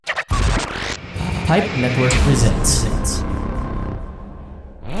Pipe Network presents.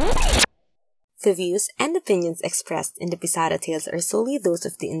 The views and opinions expressed in the Pisara Tales are solely those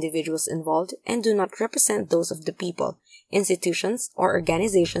of the individuals involved and do not represent those of the people, institutions, or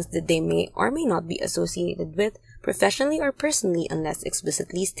organizations that they may or may not be associated with, professionally or personally unless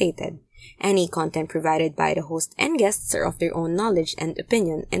explicitly stated. Any content provided by the host and guests are of their own knowledge and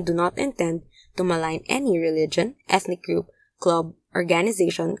opinion and do not intend to malign any religion, ethnic group, club,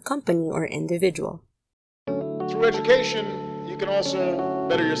 organization, company, or individual. Through education, you can also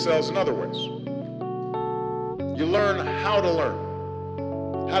better yourselves in other ways. You learn how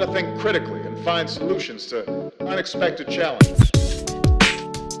to think critically and find solutions to unexpected challenges.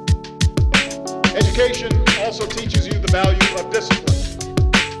 Education also teaches you the value of discipline.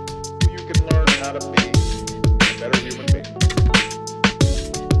 You can learn how to be a better human being.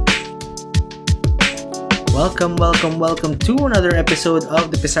 Welcome to another episode of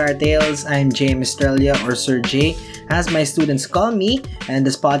the Pisara Tales. I'm James Estrella, or Sir J, as my students call me, and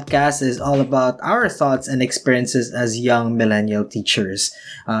this podcast is all about our thoughts and experiences as young millennial teachers.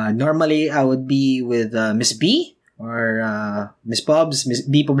 Normally, I would be with Miss B, or Miss Bobs, Miss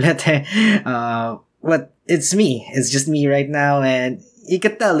B Poblete, but it's me. It's just me right now, and you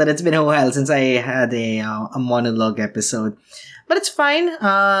could tell that it's been a while since I had a monologue episode. But it's fine.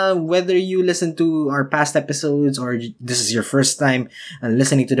 Whether you listen to our past episodes or this is your first time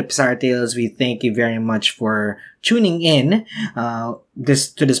listening to the Pisara Tales, we thank you very much for tuning in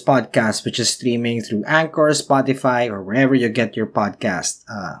this podcast, which is streaming through Anchor, Spotify, or wherever you get your podcast.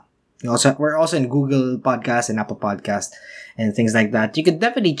 We're also in Google Podcast and Apple Podcast and things like that. You could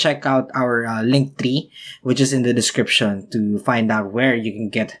definitely check out our Linktree, which is in the description, to find out where you can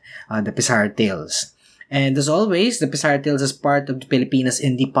get the Pisara Tales. And as always, the Pisara Tales is part of the Pilipinas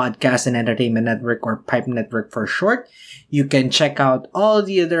Indie Podcast and Entertainment Network, or Pipe Network for short. You can check out all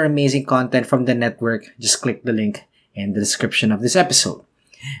the other amazing content from the network. Just click the link in the description of this episode.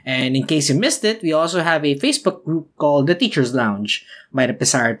 And in case you missed it, we also have a Facebook group called The Teacher's Lounge by the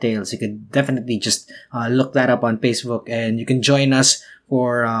Pisara Tales. You could definitely just look that up on Facebook, and you can join us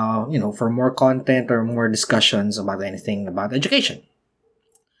for for more content or more discussions about anything about education.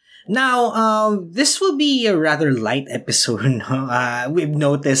 Now, this will be a rather light episode. We've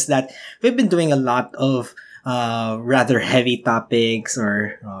noticed that we've been doing a lot of rather heavy topics,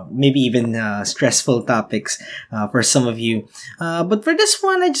 or maybe even stressful topics for some of you. But for this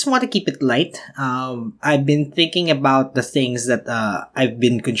one, I just want to keep it light. I've been thinking about the things that I've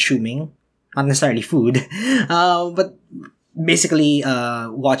been consuming, not necessarily food, but basically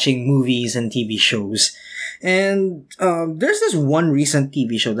watching movies and TV shows. And there's this one recent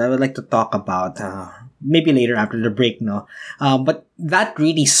TV show that I would like to talk about, maybe later after the break, no? But that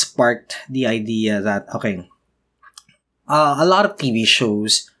really sparked the idea that, a lot of TV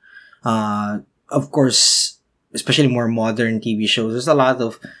shows, of course, especially more modern TV shows, there's a lot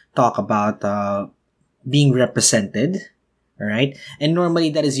of talk about being represented, right? And normally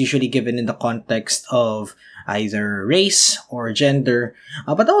that is usually given in the context of either race or gender,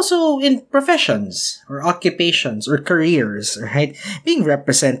 but also in professions or occupations or careers, right? Being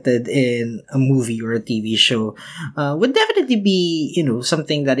represented in a movie or a TV show would definitely be,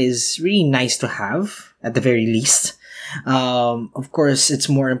 something that is really nice to have, at the very least. Of course, it's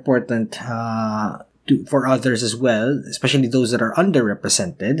more important for others as well, especially those that are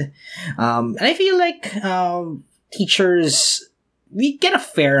underrepresented. And I feel like teachers, we get a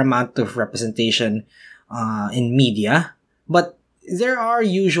fair amount of representation in media, but there are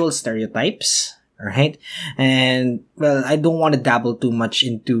usual stereotypes, right? And, well, I don't want to dabble too much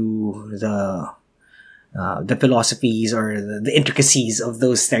into the philosophies or the intricacies of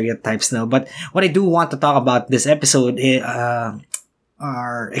those stereotypes now. But what I do want to talk about this episode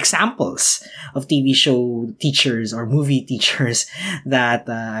are examples of TV show teachers or movie teachers that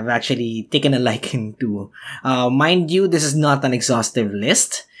I've actually taken a liking to. Mind you, this is not an exhaustive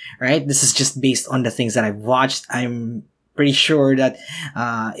list, right? This is just based on the things that I've watched. I'm pretty sure that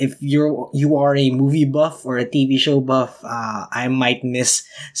if you are a movie buff or a TV show buff, I might miss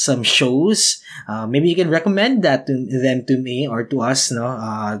some shows. Maybe you can recommend them to me or to us,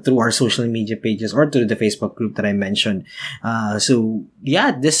 through our social media pages or through the Facebook group that I mentioned. So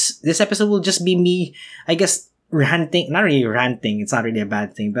yeah, this episode will just be me, I guess, ranting. Not really ranting, it's not really a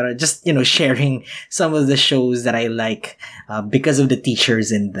bad thing, but just, sharing some of the shows that I like because of the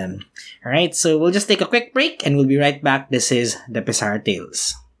teachers in them. Alright, so we'll just take a quick break and we'll be right back. This is the Pisara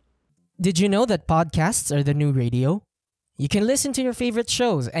Tales. Did you know that podcasts are the new radio? You can listen to your favorite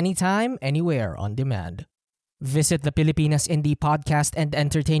shows anytime, anywhere, on demand. Visit the Pilipinas Indie Podcast and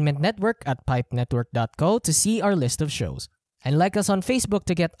Entertainment Network at pipenetwork.co to see our list of shows. And like us on Facebook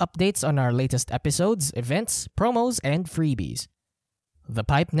to get updates on our latest episodes, events, promos, and freebies. The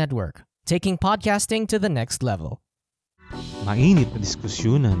Pipe Network, taking podcasting to the next level. Mainit na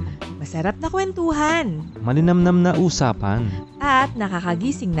diskusyonan, Masarap na kwentuhan, malinamnam na usapan, at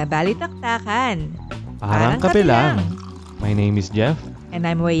nakakagising na balitaktakan. parang kape lang. My name is Jeff. And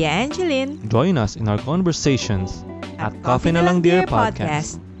I'm Rhea Angeline. Join us in our conversations at Coffee na Lang Dear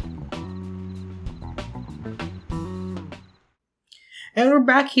Podcast. And we're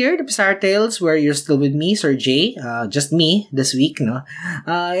back here, the Bizarre Tales, where you're still with me, Sir Jay. Just me this week, no?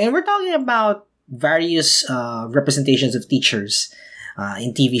 And we're talking about various representations of teachers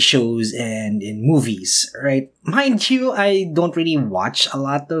in TV shows and in movies, right? Mind you, I don't really watch a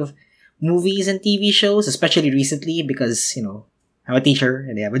lot of movies and TV shows, especially recently, because, I'm a teacher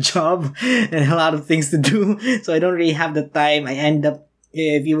and I have a job and a lot of things to do. So I don't really have the time. I end up,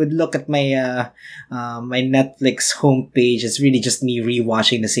 if you would look at my my Netflix homepage, it's really just me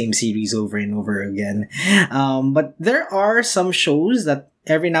rewatching the same series over and over again. But there are some shows that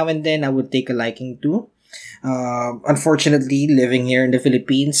every now and then I would take a liking to. Unfortunately, living here in the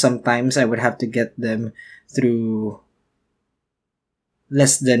Philippines, sometimes I would have to get them through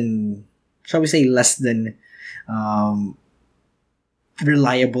less than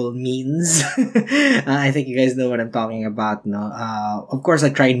reliable means. I think you guys know what I'm talking about, no? Of course, I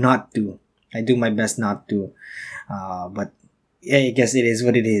try not to. I do my best not to. But yeah, I guess it is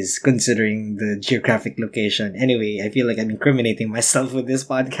what it is, considering the geographic location. Anyway, I feel like I'm incriminating myself with this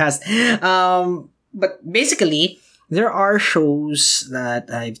podcast. But basically, there are shows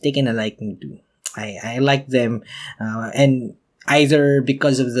that I've taken a liking to. I like them, and either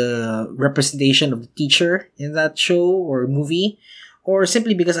because of the representation of the teacher in that show or movie, or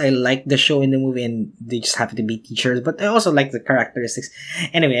simply because I like the show in the movie and they just happen to be teachers, but I also like the characteristics.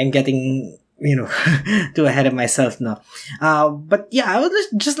 Anyway, I'm getting, too ahead of myself now. But yeah, I would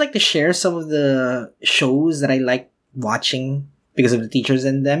just like to share some of the shows that I like watching because of the teachers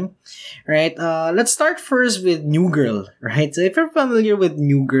in them, right? Let's start first with New Girl, right? So if you're familiar with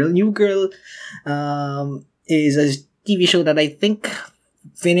New Girl is a TV show that I think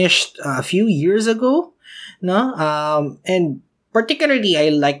finished a few years ago, no? And particularly, I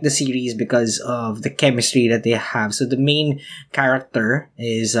like the series because of the chemistry that they have. So the main character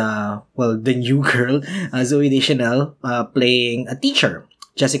is, the new girl, Zoe Deschanel, playing a teacher,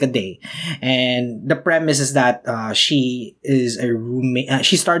 Jessica Day. And the premise is that she is a roommate.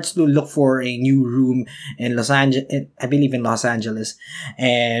 She starts to look for a new room in Los Angeles, I believe in Los Angeles,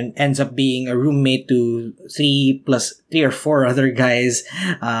 and ends up being a roommate to three or four other guys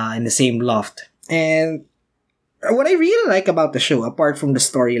in the same loft. And what I really like about the show, apart from the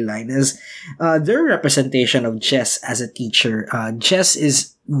storyline, is their representation of Jess as a teacher. Jess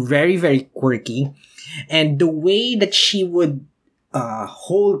is very, very quirky, and the way that she would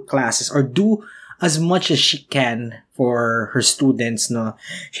hold classes or do as much as she can for her students, no,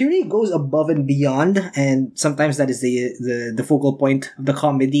 she really goes above and beyond, and sometimes that is the focal point of the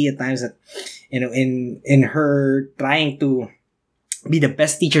comedy. At times that in her trying to be the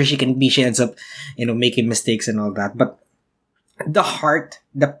best teacher she can be, she ends up, making mistakes and all that. But the heart,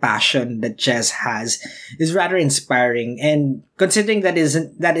 the passion that Jess has is rather inspiring. And considering that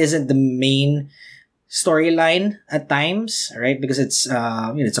isn't the main storyline at times, right? Because it's,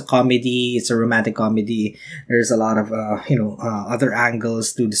 it's a comedy, it's a romantic comedy. There's a lot of, other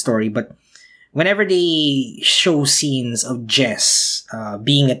angles to the story. But whenever they show scenes of Jess,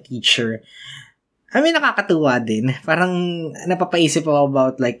 being a teacher, nakakatuwa din. Parang napapaisip ako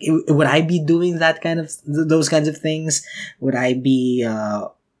about, like, would I be doing those kinds of things? Would I be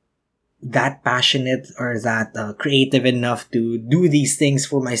that passionate or that creative enough to do these things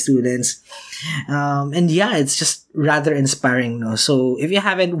for my students? And yeah, it's just rather inspiring, no? So if you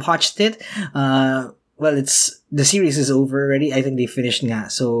haven't watched it, the series is over already. I think they finished nga.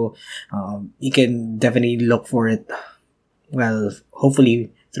 So you can definitely look for it. Well,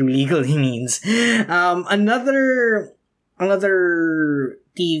 hopefully through legal means. Another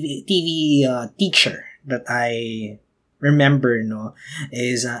TV teacher that I remember, no,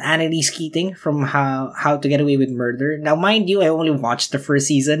 is Annalise Keating from How to Get Away with Murder. Now, mind you, I only watched the first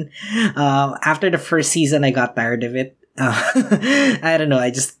season. After the first season, I got tired of it. I don't know.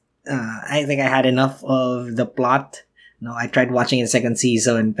 I think I had enough of the plot. No, I tried watching the second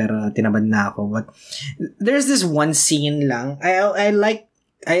season, pero tinabad na ako. But there's this one scene lang. I like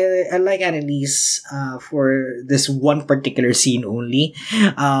Annalise for this one particular scene only.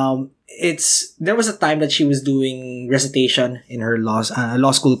 There was a time that she was doing recitation in her law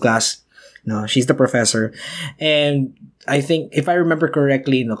school class, No, she's the professor. And I think, if I remember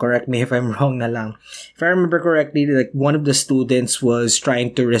correctly, no, correct me if I'm wrong na lang. If I remember correctly, like one of the students was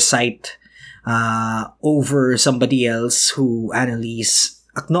trying to recite over somebody else who Annalise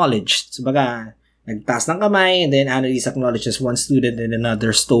acknowledged. So baga, nagtaas ng kamay, and then Annalise acknowledges one student and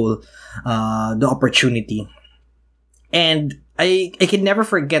another stole the opportunity. And I can never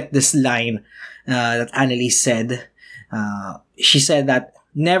forget this line that Annalise said. She said that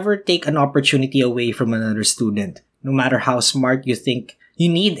never take an opportunity away from another student, no matter how smart you think. You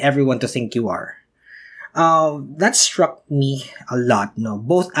need everyone to think you are. That struck me a lot, no,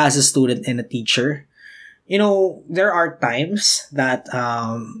 both as a student and a teacher. There are times that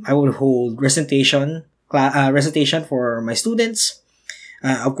I would hold recitation for my students.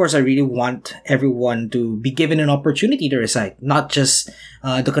 Of course, I really want everyone to be given an opportunity to recite, not just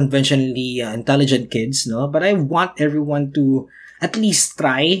the conventionally intelligent kids, no, but I want everyone to at least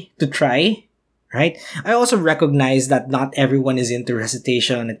try, right? I also recognize that not everyone is into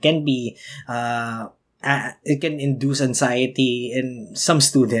recitation. It can be, it can induce anxiety in some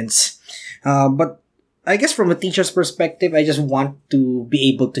students. But I guess from a teacher's perspective, I just want to be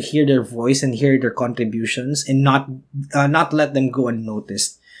able to hear their voice and hear their contributions and not let them go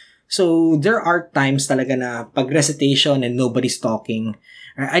unnoticed. So there are times talaga na pag recitation and nobody's talking,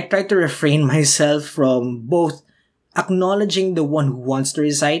 I try to refrain myself from both acknowledging the one who wants to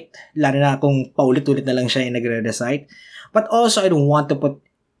recite, lalo na kung paulit-ulit na lang siya yung nagre-recite, but also I don't want to put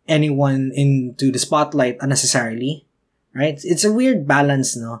anyone into the spotlight unnecessarily, right? It's a weird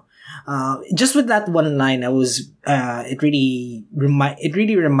balance, no? Just with that one line, it really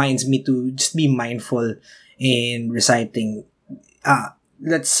reminds me to just be mindful in reciting. I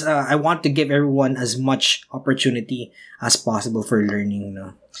want to give everyone as much opportunity as possible for learning,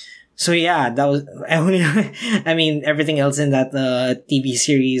 no? So yeah, that was, I mean, everything else in that TV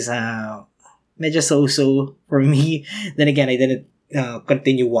series, medyo so-so for me. Then again, I didn't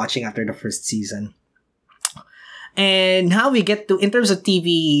continue watching after the first season. And now we get to, in terms of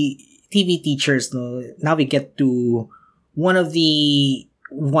TV teachers, no, now we get to one of the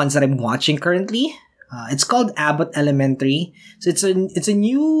ones that I'm watching currently. It's called Abbott Elementary. So it's a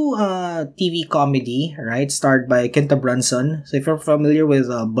new TV comedy, right? Starred by Quinta Brunson. So if you're familiar with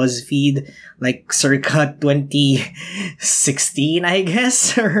BuzzFeed, like circa 2016, I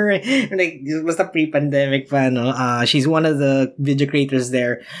guess, or like it was the pre-pandemic pa, no? She's one of the video creators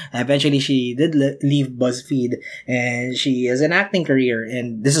there. Eventually, she did leave BuzzFeed, and she has an acting career.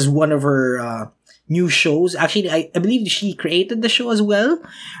 And this is one of her new shows. Actually, I believe she created the show as well,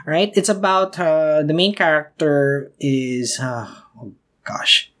 right? It's about the main character is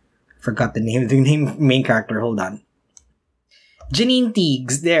forgot the name main character. Hold on. Janine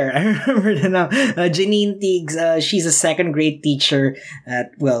Teagues. There, I remember that now. Janine Teagues. She's a second grade teacher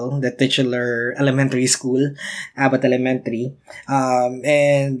at the titular elementary school, Abbott Elementary,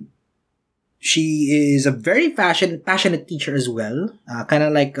 and she is a very passionate teacher as well. Kind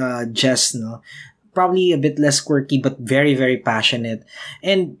of like Jess, no. Probably a bit less quirky, but very, very passionate.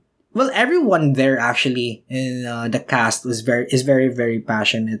 And everyone there actually in the cast is very, very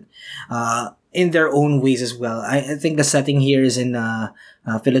passionate in their own ways as well. I think the setting here is in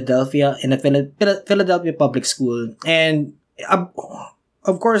Philadelphia, in a Philadelphia public school, and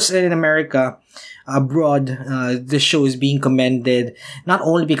of course in America. Abroad, this show is being commended not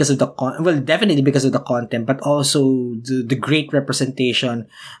only because of definitely because of the content, but also the great representation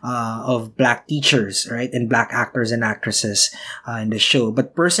of Black teachers, right, and Black actors and actresses in the show.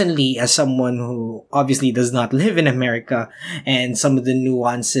 But personally, as someone who obviously does not live in America, and some of the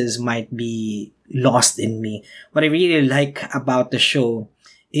nuances might be lost in me, what I really like about the show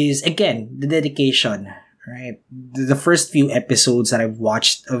is, again, the dedication. Right, the first few episodes that I've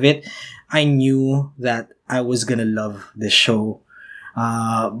watched of it, I knew that I was gonna love the show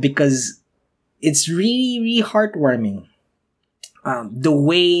because it's really, really heartwarming. The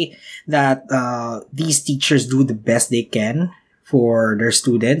way that these teachers do the best they can for their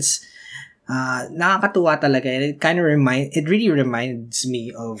students, nakakatuwa talaga. And it really reminds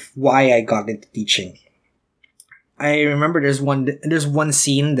me of why I got into teaching. I remember there's one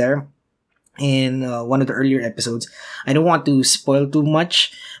scene there in one of the earlier episodes. I don't want to spoil too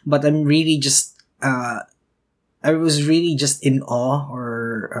much, but I'm really just I was really just in awe,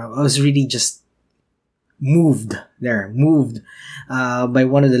 or I was really just moved by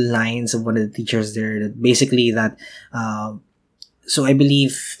one of the lines of one of the teachers there, that basically that so I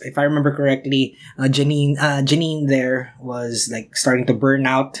believe, if I remember correctly, Janine there was like starting to burn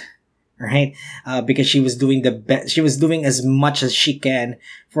out, right? Because she was doing she was doing as much as she can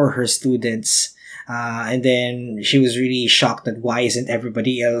for her students. And then she was really shocked that why isn't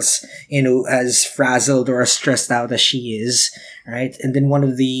everybody else, as frazzled or as stressed out as she is, right? And then one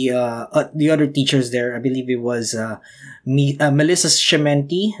of the other teachers there, I believe it was Melissa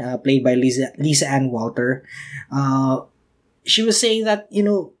Shementi, played by Lisa Ann Walter. She was saying that,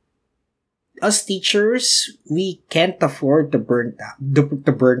 us teachers, we can't afford to burn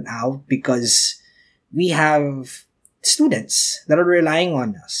out because we have students that are relying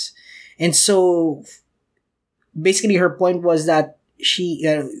on us. And so basically her point was that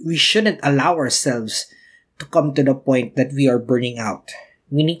we shouldn't allow ourselves to come to the point that we are burning out.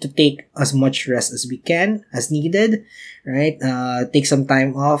 We need to take as much rest as we can, as needed, right? Take some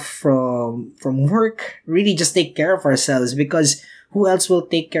time off from work. Really just take care of ourselves, because who else will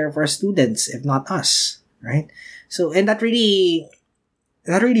take care of our students if not us, right? So, and that really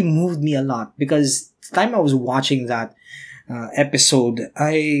moved me a lot, because the time I was watching that episode,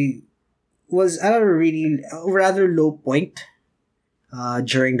 I was at a rather low point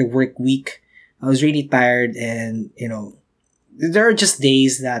during the work week. I was really tired, and there are just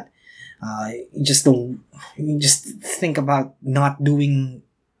days that you just think about not doing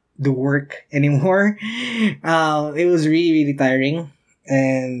the work anymore. It was really, really tiring,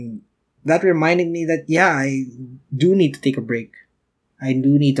 and that reminded me that I do need to take a break. I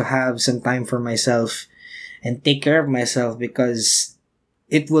do need to have some time for myself and take care of myself, because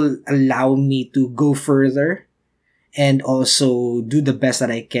it will allow me to go further and also do the best that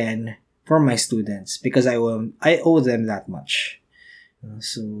I can for my students, because I owe them that much.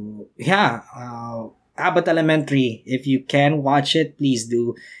 So Abbott Elementary, if you can watch it, please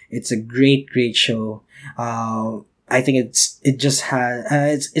do. It's a great show. I think it's in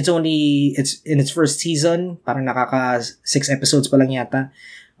its first season. Parang nakaka 6 episodes pa lang yata,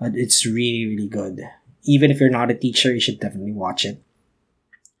 but it's really, really good. Even if you're not a teacher, you should definitely watch it.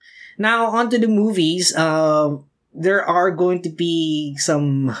 Now, on to the movies. There are going to be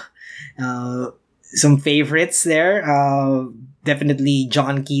some favorites there. Definitely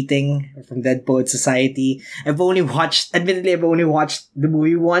John Keating from Dead Poet Society. Admittedly, I've only watched the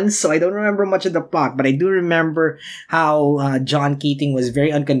movie once, so I don't remember much of the plot, but I do remember how John Keating was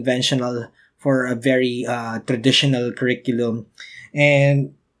very unconventional for a very traditional curriculum.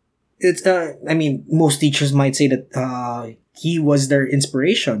 And it's, most teachers might say that he was their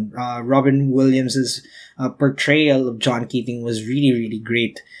inspiration. Robin Williams' portrayal of John Keating was really, really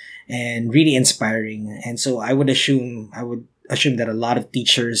great and really inspiring. And so I would assume that a lot of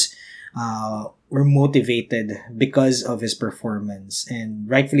teachers were motivated because of his performance, and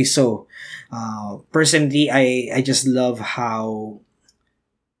rightfully so. Personally, I just love how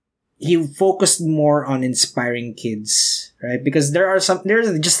he focused more on inspiring kids, right? Because there's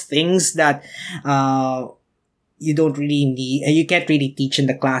just things that you don't really need, and you can't really teach in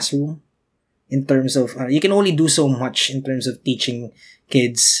the classroom. In terms of, you can only do so much in terms of teaching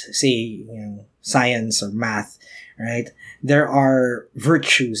kids, say, science or math, right? There are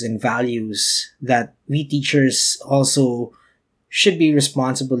virtues and values that we teachers also should be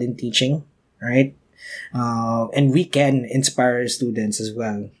responsible in teaching, right? And we can inspire students as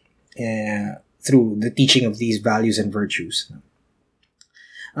well through the teaching of these values and virtues.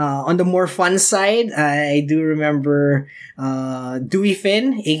 On the more fun side, I do remember Dewey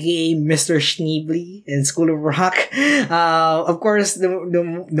Finn, aka Mr. Schneebly in School of Rock. Of course, the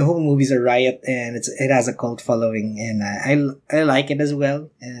whole movie's a riot, and it has a cult following, and I like it as well.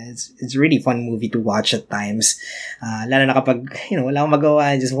 And it's a really fun movie to watch at times. Lalo na kapag wala akong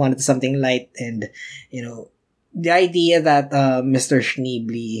magawa, I just wanted something light, and the idea that Mr.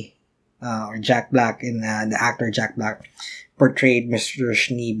 Schneebly or Jack Black, and the actor Jack Black portrayed Mr.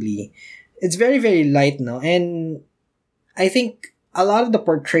 Schneebly. It's very, very light, no? And I think a lot of the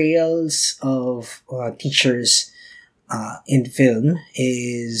portrayals of teachers in film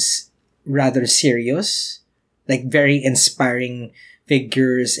is rather serious, like very inspiring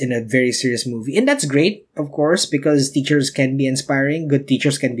figures in a very serious movie. And that's great, of course, because teachers can be inspiring. Good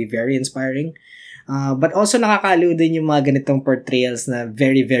teachers can be very inspiring. But also nakakaliw din yung mga ganitong portrayals na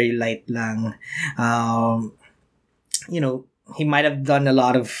very, very light lang. He might have done a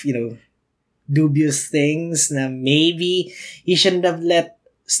lot of, dubious things na maybe he shouldn't have let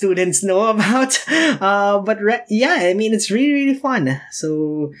students know about. It's really, really fun.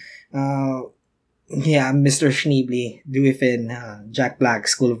 So, Mr. Schneebly, Dewey Finn, Jack Black,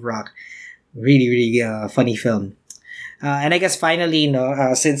 School of Rock. Really, really funny film. And I guess finally,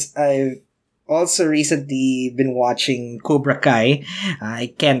 since I've also recently been watching Cobra Kai,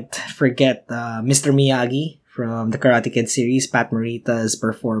 I can't forget Mr. Miyagi from the Karate Kid series. Pat Morita's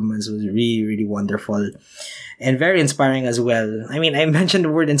performance was really, really wonderful and very inspiring as well. I mean, I mentioned the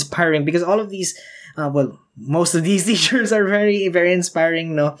word inspiring because all of these well, most of these teachers are very, very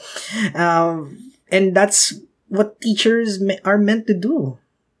inspiring, no? And that's what teachers are meant to do,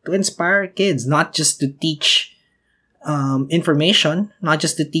 to inspire kids, not just to teach information, not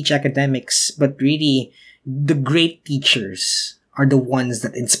just to teach academics, but really the great teachers are the ones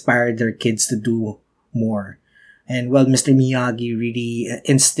that inspire their kids to do more. And well, Mr. Miyagi really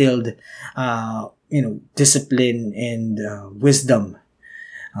instilled, discipline and wisdom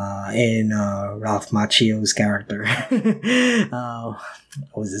in Ralph Macchio's character.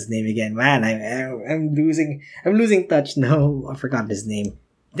 What was his name again? Man, I'm losing touch now. I forgot his name.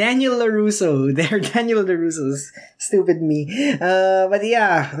 Daniel LaRusso. Daniel LaRusso's stupid me. But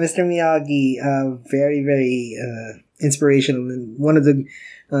yeah, Mr. Miyagi, very, very inspirational and one of the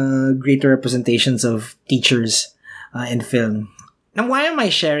greater representations of teachers in film. Now, why am I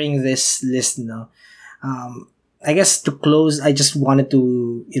sharing this list now? I guess to close, I just wanted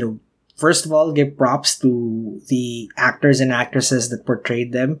to, first of all, give props to the actors and actresses that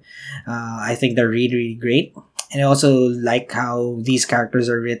portrayed them. I think they're really, really great. And I also like how these characters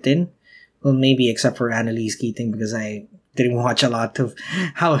are written. Well, maybe except for Annalise Keating, because I didn't watch a lot of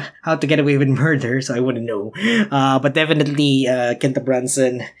How to Get Away with Murder, so I wouldn't know. But definitely Quinta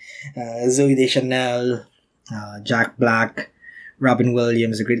Brunson, Zoe Deschanel, Jack Black, Robin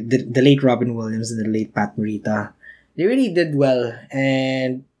Williams, the late Robin Williams, and the late Pat Morita. They really did well,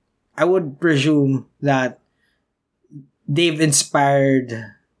 and I would presume that they've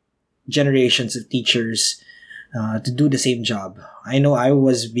inspired generations of teachers to do the same job. I know I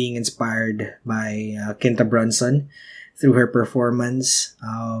was being inspired by Quinta Brunson through her performance.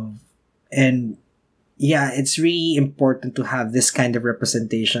 And yeah, it's really important to have this kind of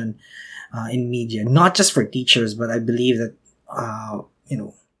representation in media, not just for teachers, but I believe that,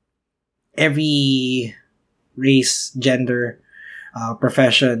 every race, gender,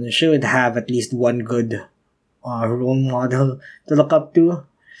 profession should have at least one good role model to look up to.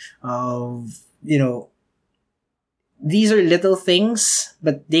 These are little things,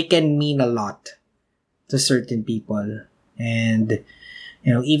 but they can mean a lot to certain people. And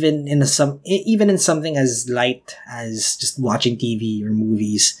even in something as light as just watching TV or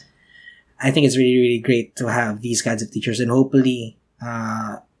movies, I think it's really, really great to have these kinds of teachers. And hopefully,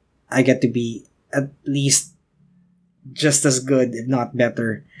 I get to be at least just as good, if not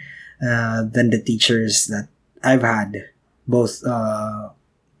better, than the teachers that I've had, both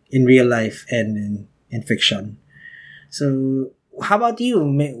in real life and in fiction. So, how about you?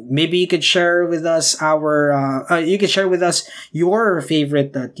 Maybe you could share with us your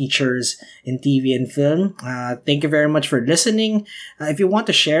favorite teachers in TV and film. Thank you very much for listening. If you want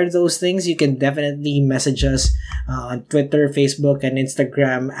to share those things, you can definitely message us on Twitter, Facebook, and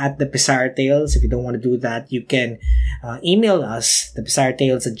Instagram at The Pizarra Tales. If you don't want to do that, you can email us,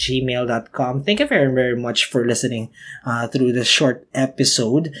 thepizarratales@gmail.com. Thank you very, very much for listening through this short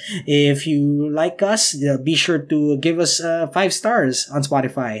episode. If you like us, be sure to give us 5 stars on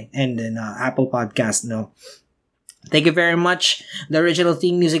Spotify and then Apple Podcast. No. Thank you very much. The original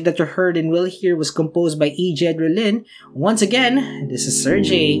theme music that you heard and will hear was composed by E. Jedrelin. Once again, this is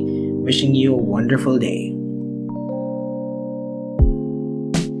Sergey wishing you a wonderful day.